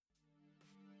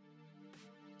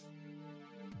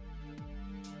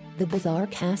The Bizarre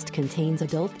Cast contains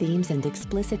adult themes and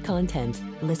explicit content.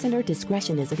 Listener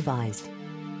discretion is advised.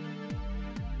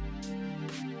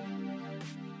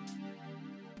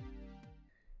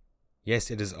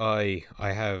 Yes, it is I.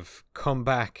 I have come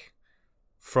back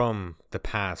from the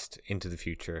past into the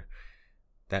future.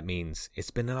 That means it's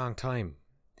been a long time.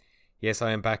 Yes, I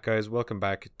am back, guys. Welcome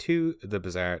back to The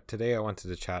Bizarre. Today I wanted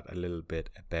to chat a little bit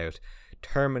about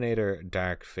Terminator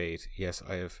Dark Fate. Yes,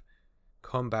 I have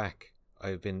come back. I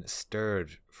have been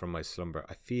stirred from my slumber.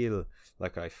 I feel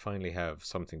like I finally have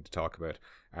something to talk about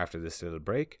after this little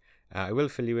break. I will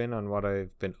fill you in on what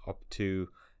I've been up to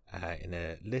in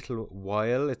a little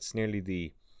while. It's nearly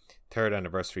the 3rd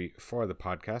anniversary for the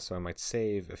podcast, so I might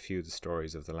save a few of the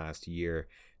stories of the last year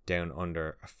down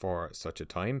under for such a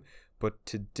time. But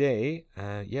today,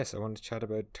 yes, I want to chat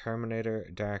about Terminator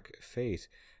Dark Fate.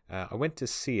 I went to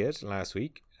see it last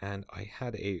week and I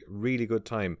had a really good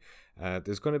time.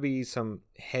 There's going to be some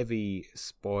heavy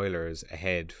spoilers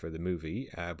ahead for the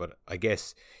movie, but I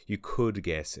guess you could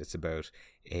guess it's about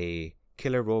a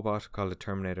killer robot called a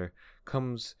Terminator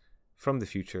comes from the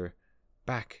future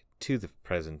back to the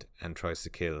present and tries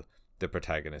to kill the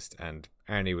protagonist, and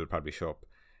Arnie will probably show up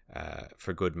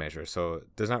for good measure. So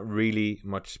there's not really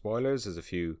much spoilers. There's a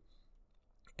few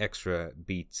extra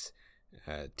beats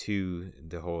to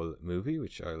the whole movie,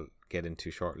 which I'll get into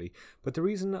shortly. But the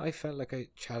reason I felt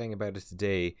like chatting about it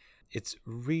today, it's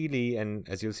really, and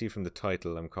as you'll see from the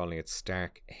title, I'm calling it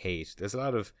Stark Hate. There's a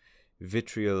lot of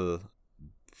vitriol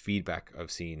feedback I've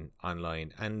seen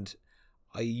online, and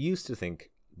I used to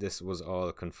think this was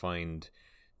all confined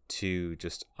to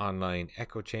just online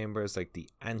echo chambers, like the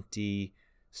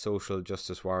anti-social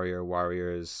justice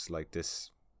warriors, like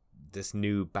this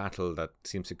new battle that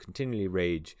seems to continually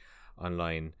rage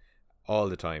online all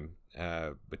the time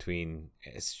between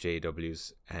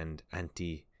SJWs and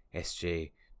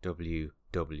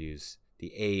anti-SJWWs,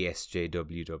 the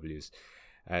ASJWWs.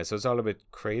 So it's all a bit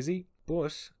crazy,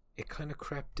 but it kind of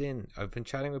crept in. I've been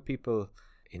chatting with people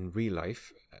in real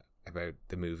life about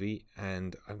the movie,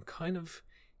 and I'm kind of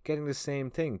getting the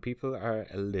same thing. People are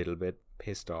a little bit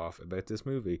pissed off about this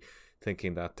movie,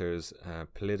 thinking that there's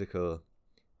political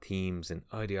themes and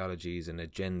ideologies and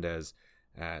agendas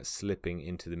slipping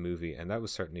into the movie, and that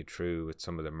was certainly true with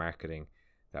some of the marketing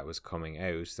that was coming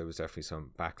out. There was definitely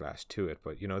some backlash to it,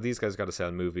 but you know, these guys got to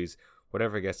sell movies.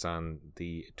 Whatever gets on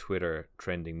the Twitter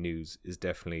trending news is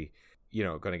definitely, you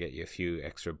know, going to get you a few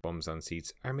extra bums on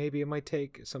seats, or maybe it might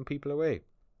take some people away.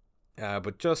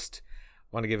 But just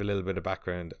want to give a little bit of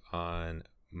background on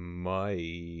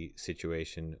my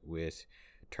situation with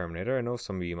Terminator. I know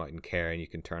some of you mightn't care and you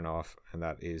can turn off, and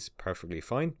that is perfectly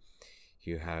fine.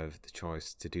 You have the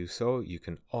choice to do so. You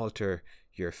can alter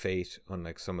your fate,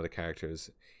 unlike some of the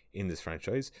characters in this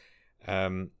franchise.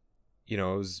 You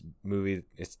know, this movie,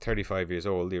 it's 35 years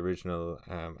old, the original,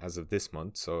 as of this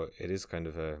month, so it is kind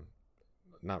of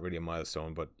not really a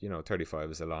milestone, but you know, 35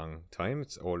 is a long time.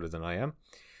 It's older than I am.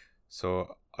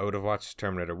 So I would have watched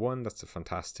Terminator 1. That's a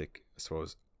fantastic, I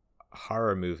suppose,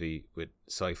 horror movie with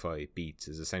sci-fi beats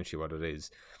is essentially what it is.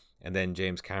 And then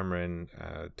James Cameron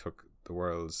took the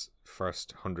world's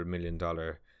first $100 million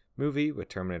movie with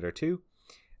Terminator 2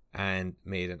 and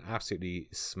made an absolutely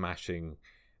smashing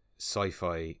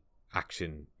sci-fi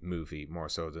action movie, more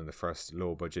so than the first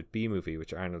low-budget B movie,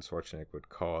 which Arnold Schwarzenegger would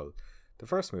call the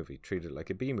first movie, treated like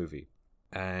a B movie.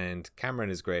 And Cameron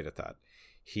is great at that.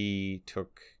 He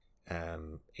took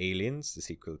Aliens, the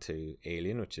sequel to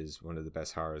Alien, which is one of the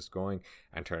best horrors going,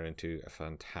 and turned into a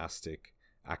fantastic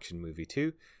action movie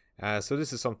too. So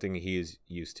this is something he is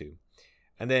used to.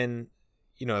 And then,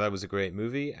 you know, that was a great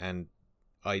movie, and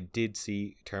I did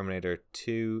see Terminator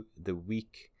 2 the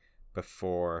week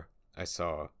before I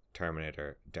saw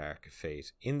Terminator Dark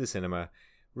Fate in the cinema,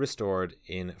 restored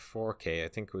in 4K. I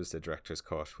think it was the director's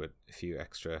cut with a few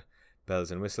extra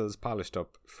bells and whistles, polished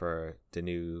up for the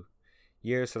new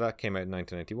year. So that came out in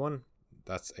 1991.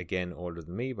 That's again older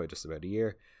than me by just about a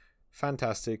year.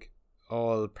 Fantastic.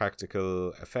 All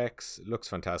practical effects. Looks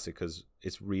fantastic because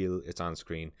it's real, it's on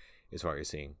screen, is what you're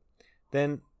seeing.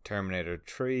 Then Terminator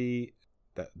 3,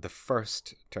 the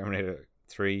first Terminator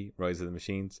 3, Rise of the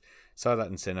Machines. Saw that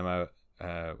in cinema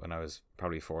when I was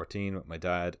probably 14 with my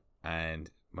dad and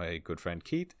my good friend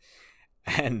Keith.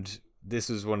 And this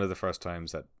was one of the first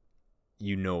times that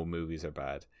you know movies are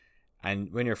bad.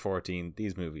 And when you're 14,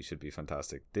 these movies should be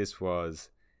fantastic. This was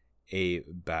a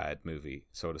bad movie,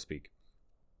 so to speak.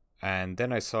 And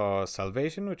then I saw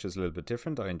Salvation, which was a little bit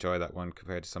different. I enjoy that one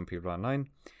compared to some people online.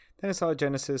 Then I saw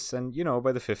Genesis, and you know,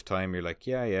 by the 5th time, you're like,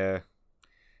 yeah,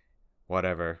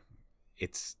 whatever.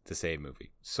 It's the same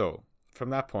movie. So from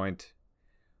that point,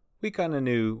 we kind of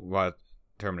knew what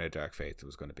Terminator Dark Fate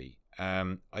was going to be.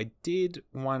 I did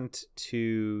want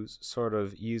to sort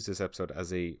of use this episode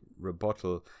as a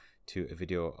rebuttal to a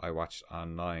video I watched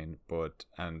online,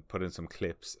 and put in some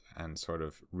clips and sort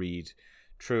of read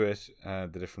through it,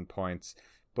 the different points.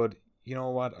 But you know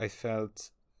what? I felt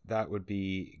that would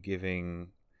be giving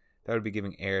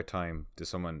airtime to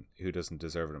someone who doesn't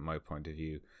deserve it, in my point of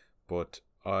view. But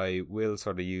I will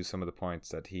sort of use some of the points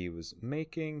that he was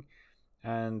making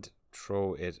and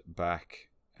throw it back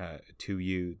to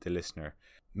you, the listener,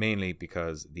 mainly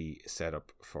because the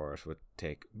setup for it would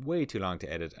take way too long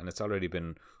to edit, and it's already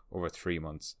been over 3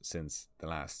 months since the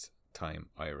last time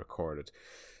I recorded.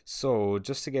 So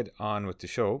just to get on with the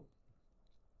show,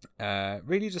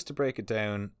 really just to break it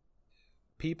down,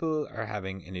 people are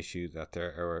having an issue that there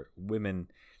are women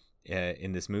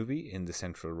in this movie in the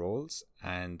central roles,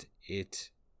 and it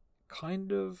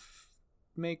kind of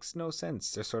makes no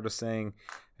sense. They're sort of saying,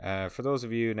 for those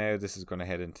of you now, this is going to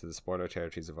head into the spoiler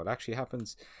territories of what actually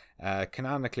happens.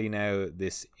 Canonically now,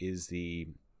 this is the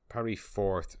probably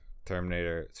fourth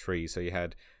Terminator 3. So you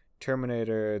had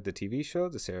Terminator, the TV show,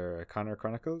 the Sarah Connor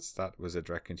Chronicles. That was a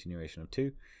direct continuation of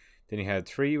 2. Then you had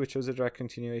 3, which was a direct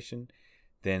continuation.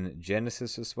 Then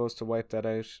Genesis was supposed to wipe that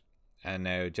out. And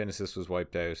now Genesis was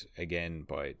wiped out again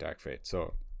by Dark Fate.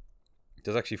 So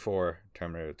there's actually 4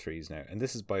 Terminator 3s now. And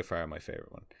this is by far my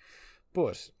favourite one.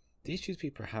 But the issues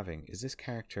people are having is this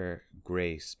character,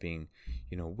 Grace, being,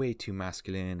 way too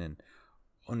masculine and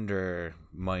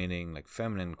undermining like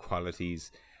feminine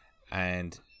qualities.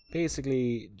 And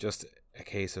basically just a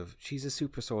case of she's a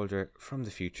super soldier from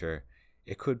the future.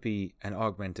 It could be an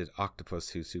augmented octopus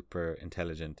who's super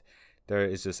intelligent. There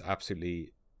is just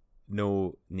absolutely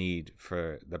no need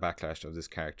for the backlash of this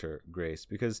character, Grace,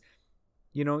 because,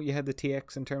 you had the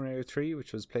TX in Terminator 3,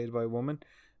 which was played by a woman.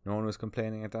 No one was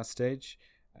complaining at that stage.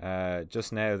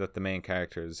 Just now that the main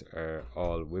characters are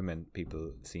all women,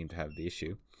 people seem to have the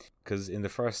issue. Because in the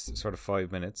first sort of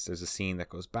 5 minutes, there's a scene that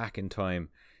goes back in time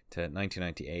to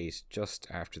 1998, just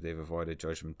after they've avoided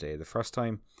Judgment Day the first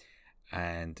time,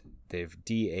 and they've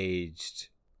de-aged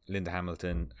Linda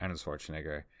Hamilton, Arnold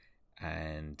Schwarzenegger,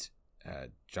 and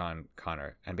John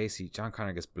Connor. And basically, John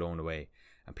Connor gets blown away,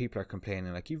 and people are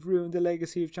complaining like, you've ruined the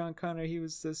legacy of John Connor. He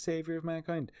was the savior of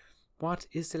mankind. What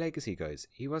is the legacy, guys?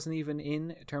 He wasn't even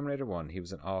in Terminator 1. He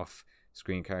was an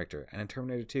off-screen character. And in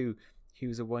Terminator 2, he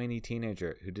was a whiny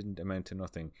teenager who didn't amount to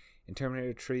nothing. In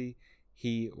Terminator 3,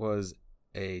 he was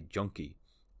a junkie.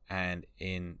 And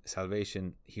in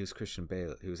Salvation, he was Christian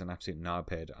Bale, who was an absolute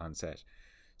knobhead on set.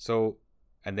 So,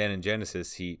 and then in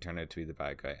Genesis, he turned out to be the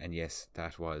bad guy. And yes,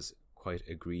 that was quite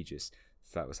egregious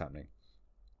if that was happening.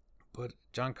 But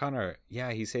John Connor,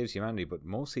 yeah, he saves humanity, but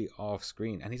mostly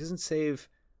off-screen. And he doesn't save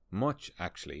much,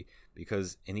 actually,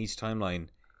 because in each timeline,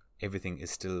 everything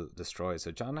is still destroyed.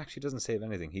 So John actually doesn't save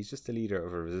anything. He's just the leader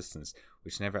of a resistance,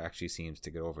 which never actually seems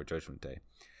to get over Judgment Day.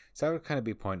 So that would kind of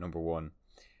be point number 1,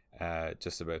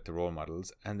 just about the role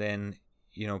models. And then,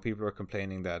 people are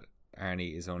complaining that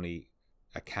Arnie is only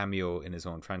a cameo in his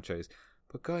own franchise.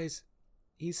 But guys,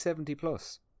 he's 70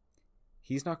 plus.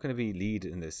 He's not going to be lead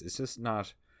in this. It's just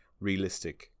not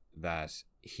realistic that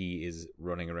he is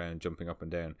running around jumping up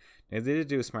and down. Now, they did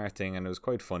do a smart thing, and it was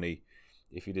quite funny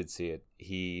if you did see it.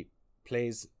 He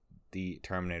plays the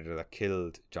Terminator that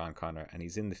killed John Connor, and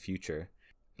he's in the future,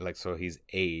 like, so he's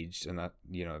aged, and that,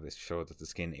 they show that the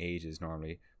skin ages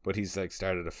normally, but he's like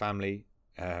started a family,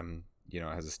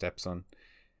 has a stepson,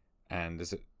 and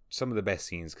there's some of the best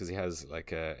scenes because he has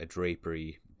like a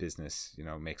drapery business,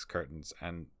 makes curtains,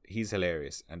 and he's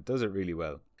hilarious and does it really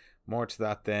well. More to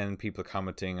that then, people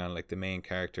commenting on like the main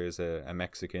character is a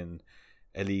Mexican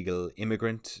illegal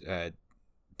immigrant,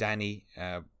 Danny,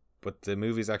 but the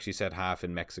movie's actually set half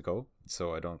in Mexico,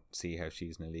 so I don't see how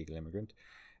she's an illegal immigrant.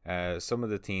 Some of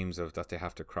the themes of that they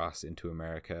have to cross into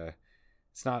America,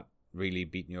 it's not really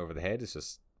beating you over the head, it's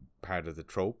just part of the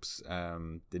tropes.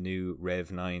 The new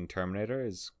Rev 9 Terminator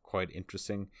is quite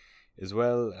interesting as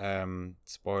well.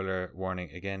 Spoiler warning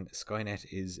again, Skynet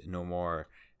is no more.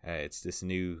 It's this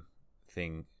new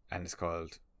thing, and it's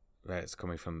called it's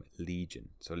coming from Legion,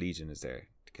 so Legion is there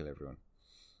to kill everyone.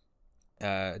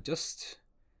 Just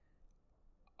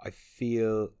I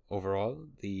feel overall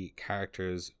the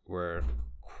characters were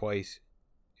quite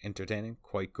entertaining,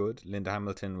 quite good. Linda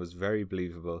Hamilton was very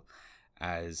believable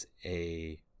as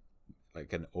an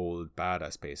old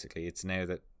badass. Basically, it's now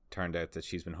that turned out that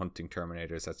she's been hunting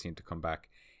Terminators that seem to come back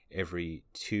every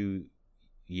 2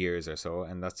 years or so,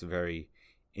 and that's a very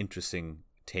interesting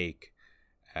take,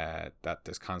 that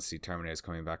there's constantly Terminators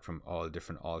coming back from all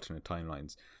different alternate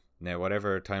timelines. Now,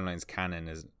 whatever timeline's canon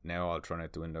is now all thrown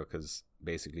out the window, because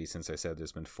basically, since I said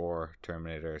there's been 4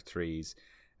 Terminator 3s,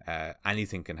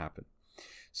 anything can happen.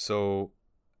 So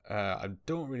I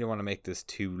don't really want to make this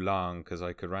too long because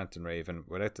I could rant and rave, and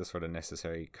without the sort of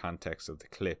necessary context of the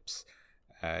clips,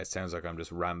 it sounds like I'm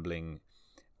just rambling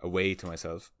away to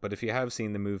myself. But if you have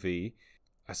seen the movie,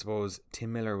 I suppose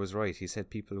Tim Miller was right. He said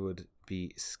people would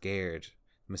be scared,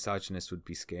 misogynists would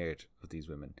be scared of these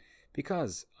women,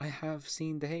 because I have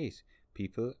seen the hate.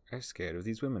 People are scared of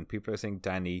these women. People are saying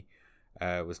Dani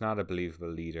was not a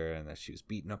believable leader and that she was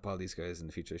beating up all these guys in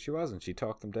the future. She wasn't. She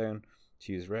talked them down.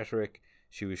 She used rhetoric.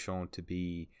 She was shown to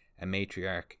be a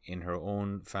matriarch in her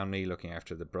own family, looking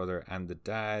after the brother and the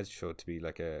dad, showed to be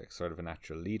like a sort of a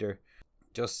natural leader.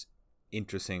 Just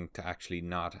interesting to actually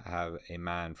not have a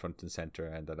man front and center,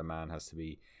 and that a man has to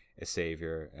be a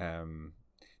savior.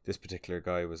 This particular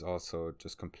guy was also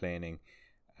just complaining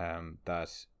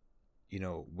that, you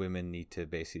know, women need to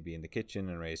basically be in the kitchen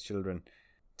and raise children.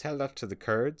 Tell that to the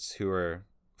Kurds, who are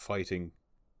fighting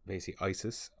basically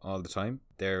ISIS all the time.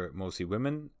 They're mostly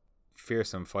women,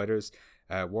 fearsome fighters.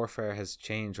 Warfare has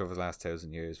changed over the last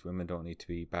 1,000 years. Women don't need to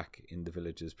be back in the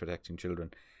villages protecting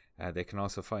children. They can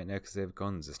also fight now because they have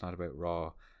guns. It's not about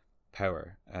raw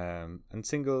power. And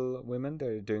single women,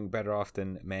 they're doing better off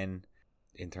than men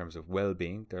in terms of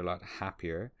well-being. They're a lot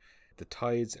happier. The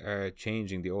tides are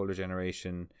changing. The older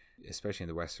generation, especially in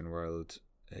the Western world,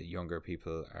 younger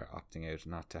people are opting out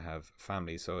not to have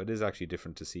families. So it is actually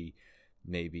different to see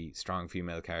maybe strong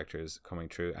female characters coming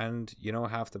through. And, you know,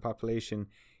 half the population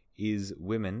is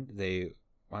women. They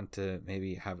want to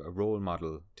maybe have a role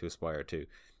model to aspire to.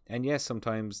 And yes,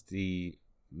 sometimes the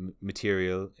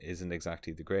material isn't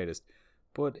exactly the greatest,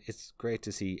 but it's great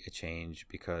to see a change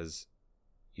because,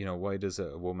 you know, why does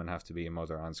a woman have to be a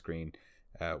mother on screen?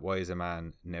 Why is a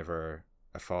man never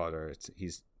a father?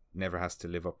 He's never has to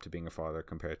live up to being a father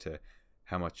compared to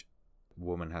how much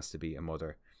woman has to be a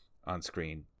mother on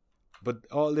screen. But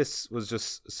all this was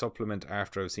just supplement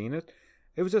after I've seen it.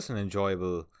 It was just an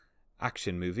enjoyable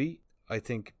action movie. I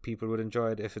think people would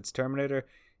enjoy it if it's Terminator.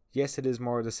 Yes, it is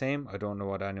more of the same. I don't know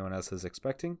what anyone else is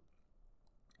expecting.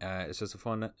 It's just a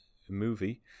fun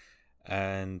movie,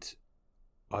 and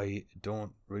I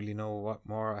don't really know what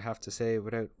more I have to say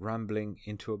without rambling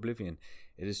into oblivion.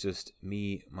 It is just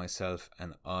me, myself,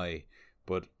 and I.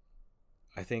 But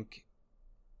I think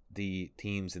the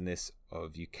themes in this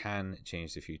of you can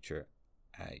change the future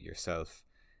yourself,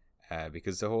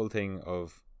 because the whole thing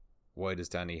of why does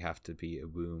Dani have to be a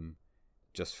womb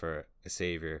just for a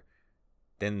savior?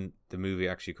 Then the movie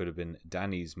actually could have been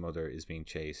Dani's mother is being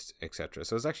chased, etc.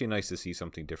 So it's actually nice to see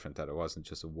something different, that it wasn't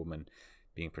just a woman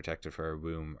being protected for her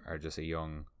womb or just a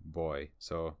young boy.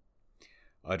 So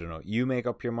I don't know. You make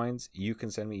up your minds. You can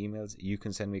send me emails. You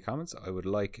can send me comments. I would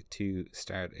like to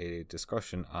start a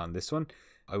discussion on this one.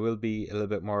 I will be a little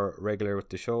bit more regular with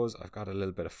the shows. I've got a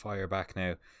little bit of fire back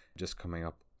now, just coming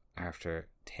up after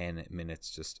 10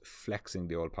 minutes, just flexing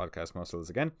the old podcast muscles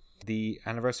again. The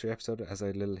anniversary episode, as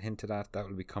I little hinted at, that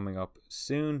will be coming up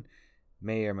soon.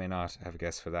 May or may not have a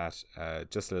guest for that.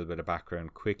 Just a little bit of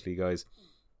background quickly, guys.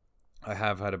 I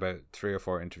have had about 3 or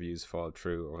 4 interviews fall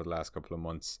through over the last couple of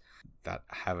months that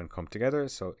haven't come together,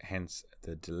 so hence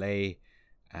the delay.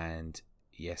 And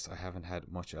yes, I haven't had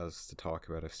much else to talk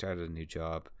about. I've started a new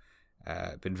job,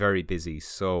 been very busy.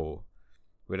 So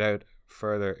without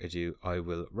further ado, I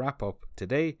will wrap up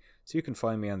today. So you can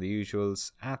find me on the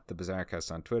usuals, at the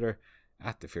Bizarrecast on Twitter,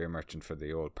 at the Fear Merchant for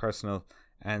the old personal,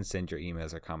 and send your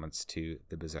emails or comments to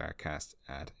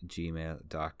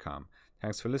thebizarrecast@gmail.com.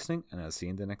 Thanks for listening, and I'll see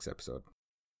you in the next episode.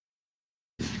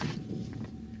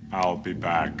 I'll be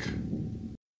back.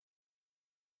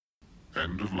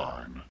 End of line.